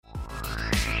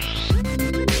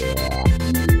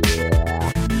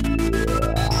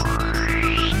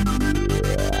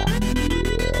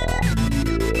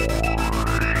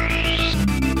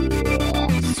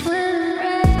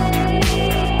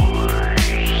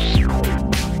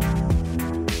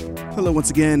Hello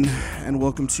once again, and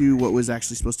welcome to what was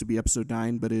actually supposed to be episode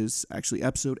 9, but is actually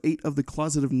episode 8 of The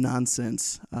Closet of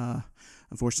Nonsense.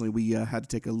 Unfortunately, we had to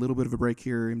take a little bit of a break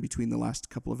here in between the last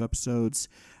couple of episodes.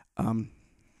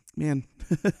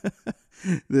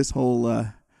 This whole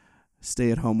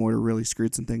stay-at-home order really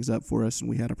screwed some things up for us, and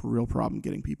we had a real problem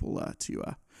getting people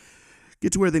to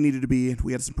get to where they needed to be.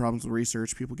 We had some problems with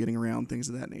research, people getting around, things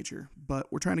of that nature,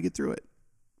 but we're trying to get through it.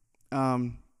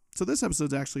 So this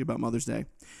episode's actually about Mother's Day.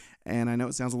 And I know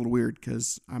it sounds a little weird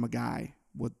because I'm a guy.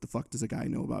 What the fuck does a guy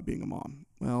know about being a mom?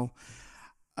 Well,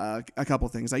 a couple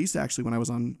things. I used to actually, when I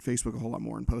was on Facebook a whole lot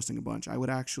more and posting a bunch, I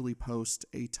would actually post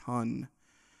a ton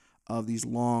of these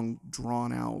long,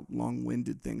 drawn-out,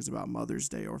 long-winded things about Mother's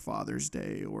Day or Father's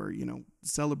Day or,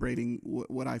 celebrating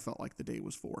what I felt like the day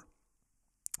was for.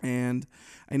 And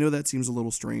I know that seems a little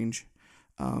strange.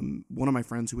 One of my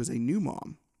friends who was a new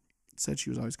mom said she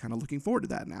was always kind of looking forward to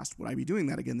that and asked, would I be doing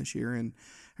that again this year? And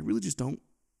I really just don't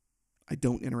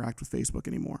interact with Facebook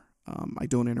anymore. I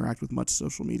don't interact with much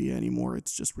social media anymore.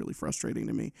 It's just really frustrating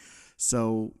to me.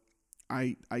 So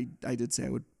I did say I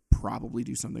would probably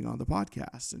do something on the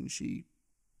podcast, and she,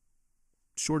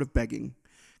 short of begging,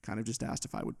 kind of just asked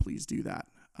if I would please do that.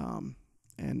 And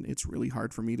it's really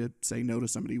hard for me to say no to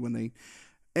somebody when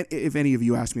if any of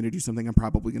you ask me to do something, I'm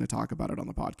probably going to talk about it on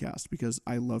the podcast because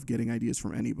I love getting ideas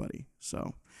from anybody.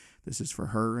 So this is for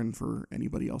her and for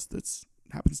anybody else that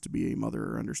happens to be a mother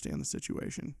or understand the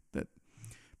situation that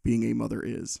being a mother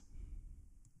is.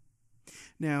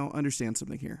 Now, understand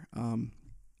something here.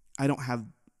 I don't have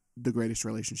the greatest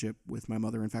relationship with my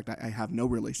mother. In fact, I have no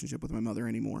relationship with my mother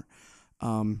anymore.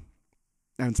 I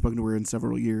haven't spoken to her in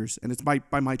several years, and it's by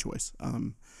my choice.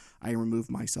 I removed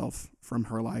myself from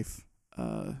her life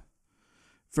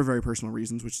for very personal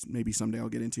reasons, which maybe someday I'll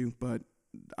get into, but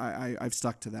I've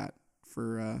stuck to that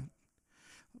for,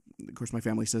 of course, my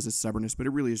family says it's stubbornness, but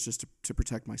it really is just to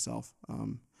protect myself.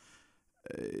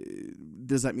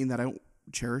 Does that mean that I don't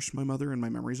cherish my mother and my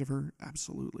memories of her?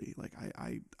 Absolutely. Like,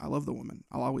 I love the woman.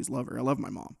 I'll always love her. I love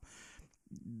my mom.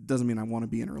 Doesn't mean I want to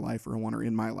be in her life or I want her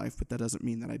in my life, but that doesn't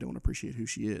mean that I don't appreciate who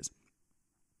she is.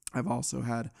 I've also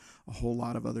had a whole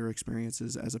lot of other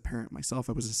experiences as a parent myself.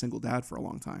 I was a single dad for a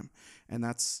long time, and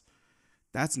that's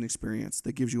an experience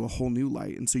that gives you a whole new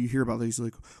light. And so you hear about these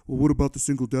like, well, what about the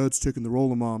single dads taking the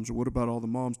role of moms, or what about all the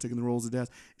moms taking the roles of dads?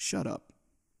 Shut up.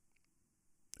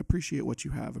 Appreciate what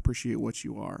you have. Appreciate what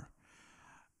you are.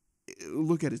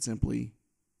 Look at it simply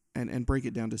and break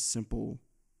it down to simple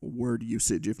word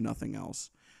usage, if nothing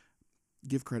else.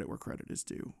 Give credit where credit is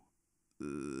due.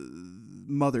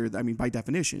 Mother, I mean, by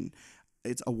definition,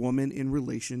 it's a woman in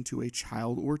relation to a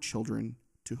child or children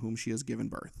to whom she has given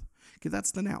birth. Okay,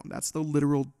 that's the noun. That's the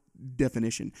literal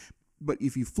definition. But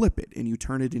if you flip it and you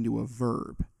turn it into a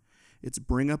verb, it's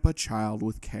bring up a child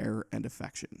with care and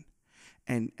affection.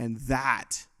 And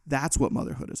that's what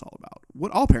motherhood is all about.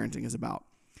 What all parenting is about,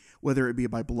 whether it be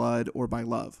by blood or by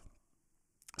love.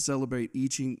 Celebrating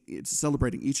each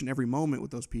and every moment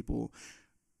with those people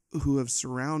who have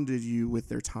surrounded you with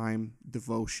their time,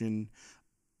 devotion,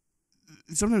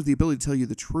 sometimes the ability to tell you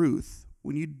the truth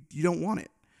when you don't want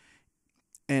it.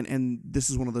 And this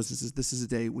is one of those instances. This is a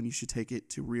day when you should take it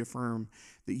to reaffirm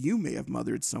that you may have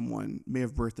mothered someone, may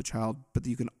have birthed a child, but that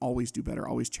you can always do better,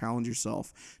 always challenge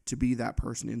yourself to be that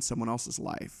person in someone else's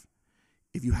life.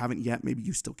 If you haven't yet, maybe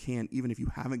you still can. Even if you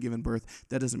haven't given birth,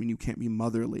 that doesn't mean you can't be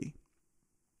motherly.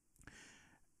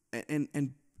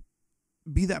 And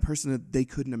be that person that they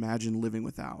couldn't imagine living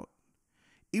without,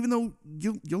 even though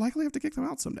you'll likely have to kick them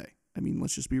out someday. I mean,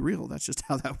 let's just be real. That's just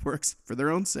how that works for their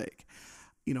own sake.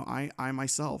 I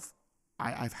myself,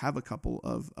 I have a couple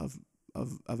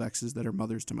of exes that are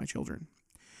mothers to my children,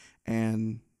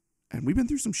 and we've been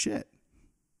through some shit.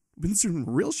 We've been through some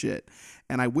real shit,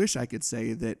 and I wish I could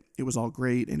say that it was all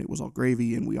great and it was all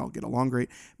gravy and we all get along great.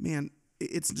 Man,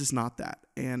 it's just not that.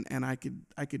 And I could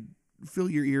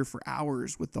fill your ear for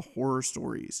hours with the horror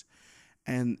stories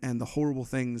and the horrible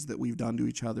things that we've done to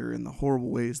each other and the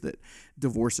horrible ways that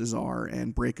divorces are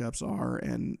and breakups are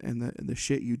and the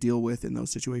shit you deal with in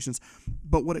those situations.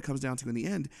 But what it comes down to in the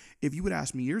end, if you would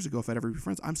ask me years ago if I'd ever be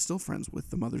friends, I'm still friends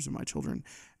with the mothers of my children,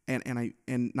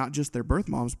 and not just their birth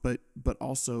moms, but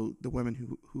also the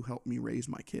women who helped me raise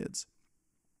my kids.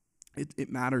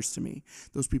 It matters to me.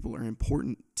 Those people are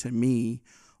important to me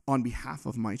on behalf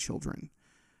of my children,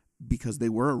 because they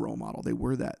were a role model. They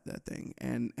were that thing.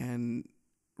 And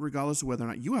regardless of whether or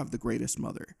not you have the greatest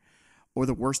mother or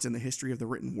the worst in the history of the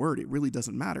written word, it really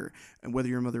doesn't matter. And whether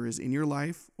your mother is in your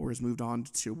life or has moved on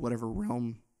to whatever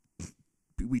realm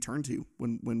we turn to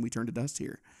when we turn to dust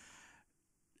here,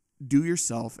 do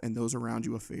yourself and those around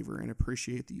you a favor and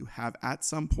appreciate that you have at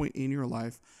some point in your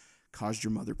life caused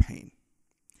your mother pain.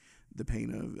 The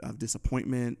pain of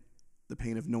disappointment, the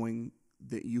pain of knowing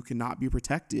that you cannot be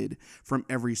protected from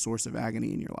every source of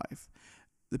agony in your life.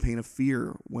 The pain of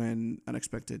fear when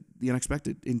the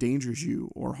unexpected endangers you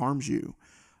or harms you.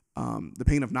 The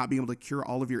pain of not being able to cure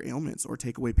all of your ailments or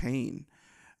take away pain.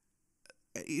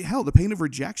 Hell, the pain of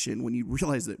rejection when you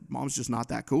realize that mom's just not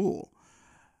that cool.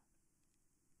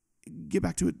 Get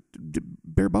back to it,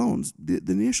 bare bones, the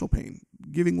initial pain,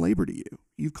 giving labor to you.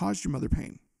 You've caused your mother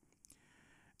pain.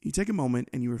 You take a moment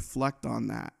and you reflect on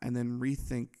that and then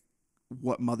rethink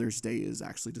what Mother's Day is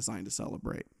actually designed to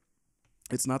celebrate.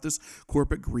 It's not this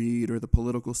corporate greed or the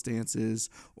political stances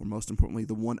or, most importantly,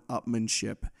 the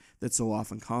one-upmanship that so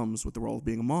often comes with the role of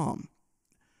being a mom.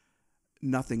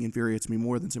 Nothing infuriates me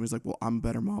more than somebody's like, well, I'm a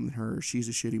better mom than her, or she's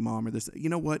a shitty mom, or this. You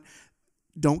know what?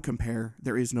 Don't compare.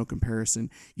 There is no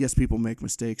comparison. Yes, people make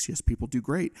mistakes. Yes, people do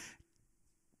great.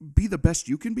 Be the best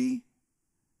you can be.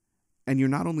 And you're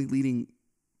not only leading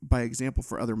by example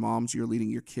for other moms, you're leading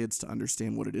your kids to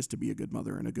understand what it is to be a good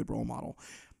mother and a good role model.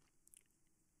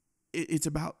 It's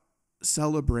about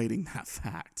celebrating that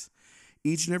fact.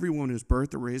 Each and every one who's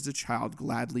birthed or raised a child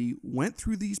gladly went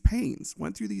through these pains,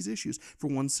 went through these issues for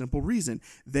one simple reason.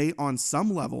 They, on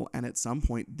some level and at some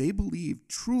point, they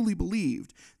truly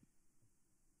believed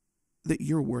that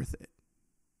you're worth it.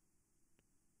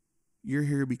 You're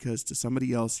here because to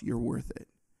somebody else, you're worth it.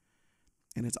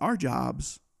 And it's our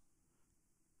jobs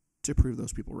to prove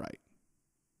those people right.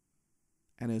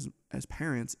 And as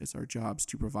parents, it's our jobs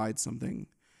to provide something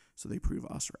so they prove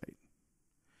us right.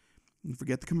 And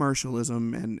forget the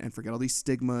commercialism and forget all these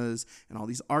stigmas and all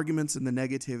these arguments and the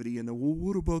negativity and well,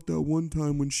 what about that one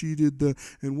time when she did the,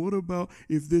 and what about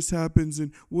if this happens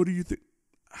and what do you think?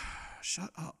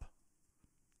 Shut up.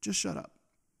 Just shut up.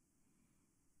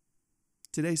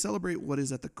 Today, celebrate what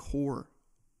is at the core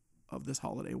of this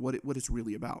holiday, what it's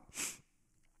really about.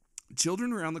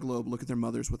 Children around the globe look at their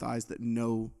mothers with eyes that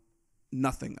know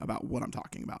nothing about what I'm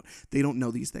talking about. They don't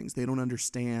know these things. They don't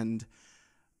understand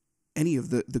any of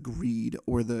the greed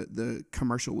or the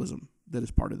commercialism that is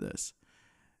part of this.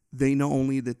 They know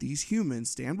only that these humans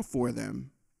stand before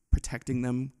them, protecting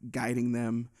them, guiding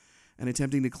them, and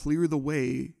attempting to clear the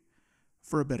way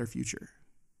for a better future.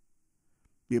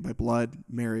 Be it by blood,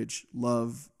 marriage,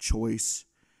 love, choice.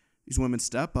 These women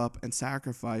step up and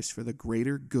sacrifice for the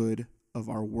greater good of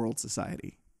our world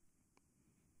society.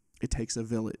 It takes a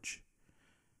village.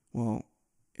 Well,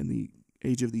 in the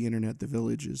age of the internet, the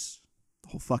village is the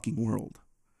whole fucking world.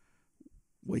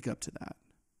 Wake up to that.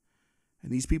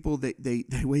 And these people, they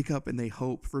wake up and they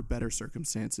hope for better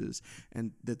circumstances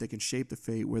and that they can shape the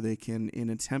fate where they can, in an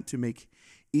attempt to make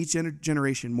each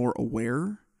generation more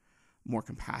aware, more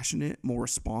compassionate, more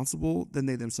responsible than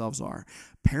they themselves are.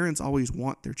 Parents always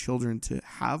want their children to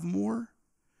have more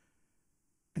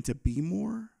and to be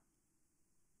more,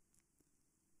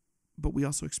 but we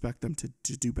also expect them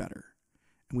to do better,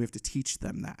 and we have to teach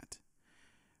them that.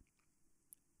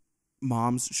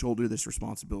 Moms shoulder this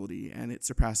responsibility, and it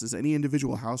surpasses any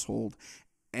individual household,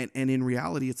 and in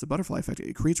reality, it's the butterfly effect.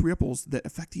 It creates ripples that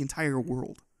affect the entire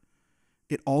world.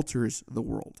 It alters the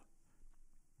world.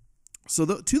 So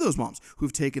to those moms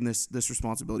who've taken this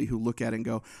responsibility, who look at it and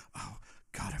go, oh,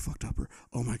 God, I fucked up, or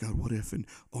oh, my God, what if, and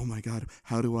oh, my God,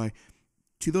 how do I...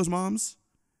 To those moms,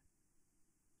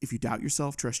 if you doubt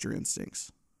yourself, trust your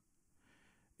instincts.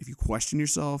 If you question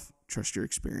yourself, trust your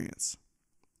experience.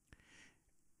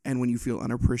 And when you feel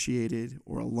unappreciated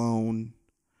or alone,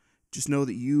 just know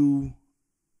that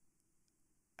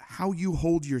how you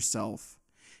hold yourself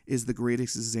is the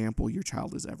greatest example your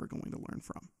child is ever going to learn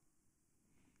from.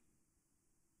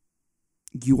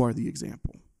 You are the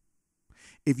example.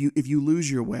 If you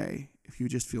lose your way, if you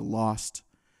just feel lost,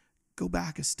 go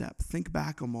back a step, think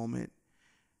back a moment,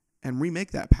 and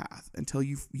remake that path until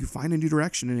you find a new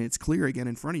direction and it's clear again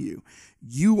in front of you.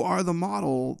 You are the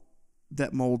model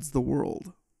that molds the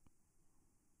world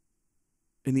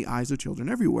in the eyes of children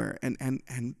everywhere,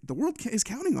 and the world is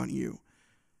counting on you.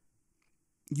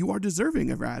 You are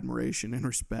deserving of admiration and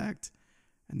respect,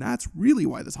 and that's really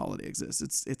why this holiday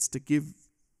exists. It's to give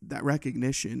that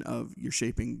recognition of you're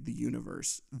shaping the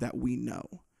universe that we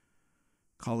know.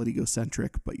 Call it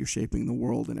egocentric, but you're shaping the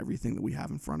world and everything that we have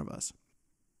in front of us.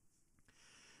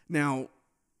 Now,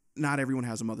 not everyone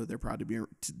has a mother they're proud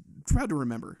to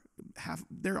remember.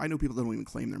 I know people that don't even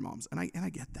claim their moms, and I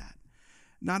get that.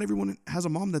 Not everyone has a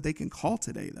mom that they can call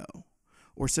today, though,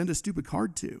 or send a stupid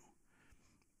card to.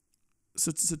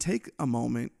 So take a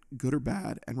moment, good or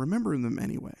bad, and remember them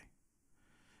anyway.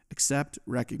 Accept,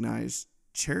 recognize,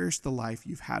 cherish the life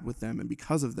you've had with them and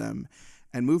because of them,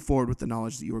 and move forward with the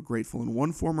knowledge that you are grateful in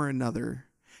one form or another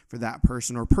for that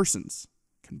person or persons.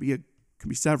 Can be a Could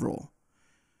be several.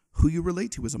 Who you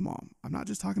relate to as a mom. I'm not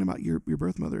just talking about your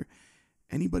birth mother.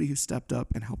 Anybody who stepped up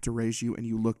and helped to raise you and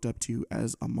you looked up to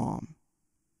as a mom.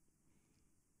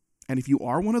 And if you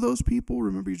are one of those people,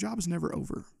 remember your job is never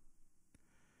over.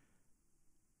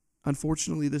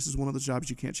 Unfortunately, this is one of those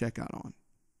jobs you can't check out on.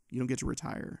 You don't get to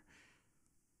retire.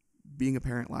 Being a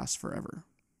parent lasts forever.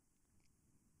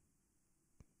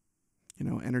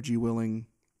 Energy willing,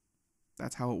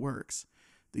 that's how it works.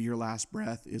 Your last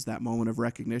breath is that moment of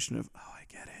recognition of, oh, I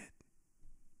get it.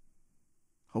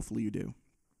 Hopefully you do.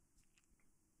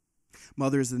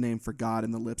 Mother is the name for God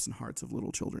in the lips and hearts of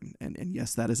little children. And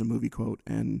yes, that is a movie quote,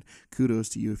 and kudos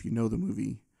to you if you know the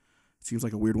movie. It seems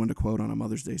like a weird one to quote on a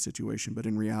Mother's Day situation, but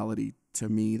in reality, to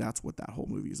me, that's what that whole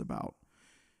movie is about.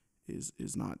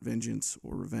 Is not vengeance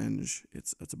or revenge.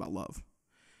 It's about love.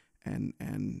 And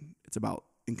it's about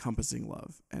encompassing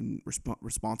love and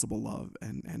responsible love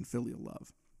and filial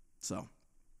love. So,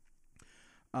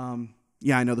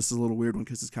 yeah, I know this is a little weird one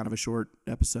because it's kind of a short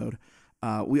episode.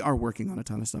 We are working on a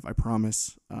ton of stuff, I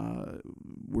promise.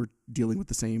 We're dealing with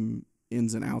the same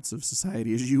ins and outs of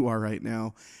society as you are right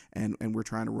now, and we're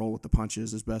trying to roll with the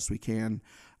punches as best we can.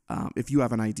 If you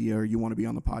have an idea or you want to be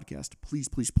on the podcast, please,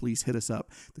 please, please hit us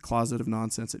up,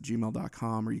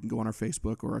 theclosetofnonsense@gmail.com, or you can go on our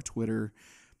Facebook or our Twitter.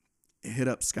 Hit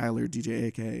up Skylar, DJ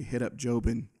AK, hit up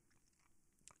Jobin.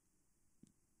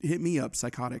 Hit me up,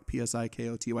 Psikotyk,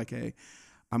 Psikotyk.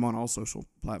 I'm on all social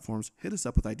platforms. Hit us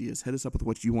up with ideas. Hit us up with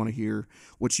what you want to hear,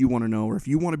 what you want to know, or if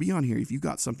you want to be on here, if you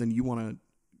got something you want to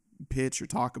pitch or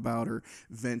talk about or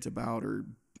vent about or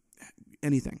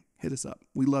anything, hit us up.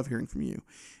 We love hearing from you.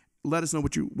 Let us know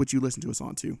what you listen to us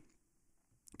on too,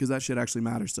 because that shit actually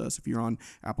matters to us. If you're on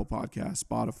Apple Podcasts,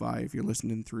 Spotify, if you're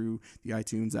listening through the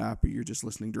iTunes app, or you're just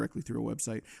listening directly through a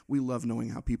website, we love knowing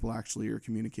how people actually are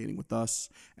communicating with us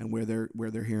and where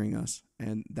they're hearing us,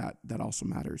 and that also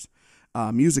matters.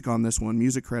 Music on this one,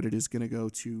 music credit is going to go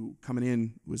to, coming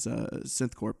in was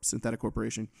SinthCorp, SinThetic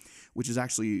Corporation, which is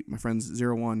actually my friends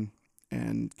 01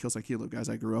 and Killside Kilo, guys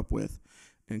I grew up with,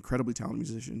 incredibly talented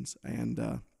musicians, and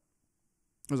I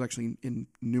was actually in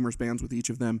numerous bands with each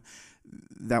of them.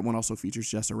 That one also features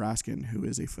Jessa Raskin, who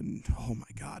is oh my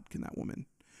God, can that woman,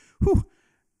 whew.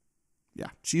 Yeah,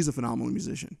 she's a phenomenal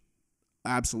musician.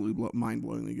 Absolutely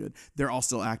mind-blowingly good. They're all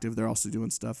still active. They're also doing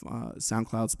stuff,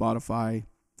 SoundCloud, Spotify,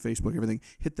 Facebook, everything.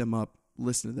 Hit them up,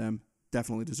 listen to them.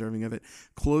 Definitely deserving of it.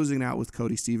 Closing out with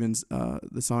Cody Steffens.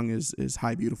 The song is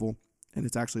High Beautiful, and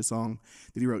it's actually a song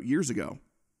that he wrote years ago.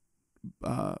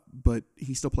 But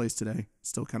he still plays today.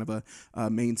 Still kind of a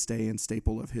mainstay and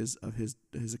staple of his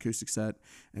acoustic set,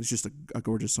 and it's just a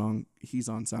gorgeous song. He's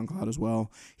on SoundCloud as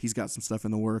well. He's got some stuff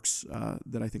in the works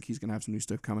that I think he's gonna have some new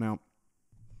stuff coming out.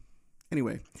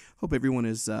 Anyway, hope everyone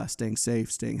is staying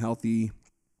safe, staying healthy,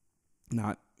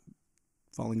 not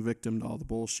falling victim to all the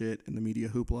bullshit and the media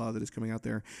hoopla that is coming out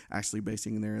there, actually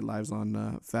basing their lives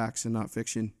on facts and not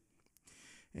fiction.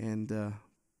 And the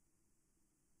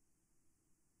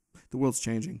world's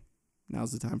changing.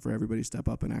 Now's the time for everybody to step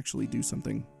up and actually do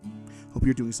something. Hope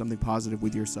you're doing something positive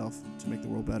with yourself to make the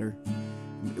world better.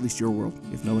 At least your world.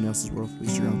 If no one else's world, at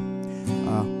least your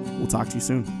own. We'll talk to you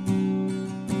soon.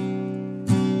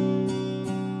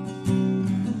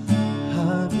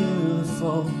 Hi,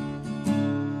 beautiful.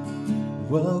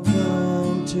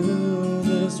 Welcome to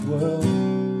this world.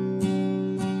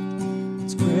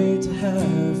 It's great to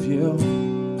have you.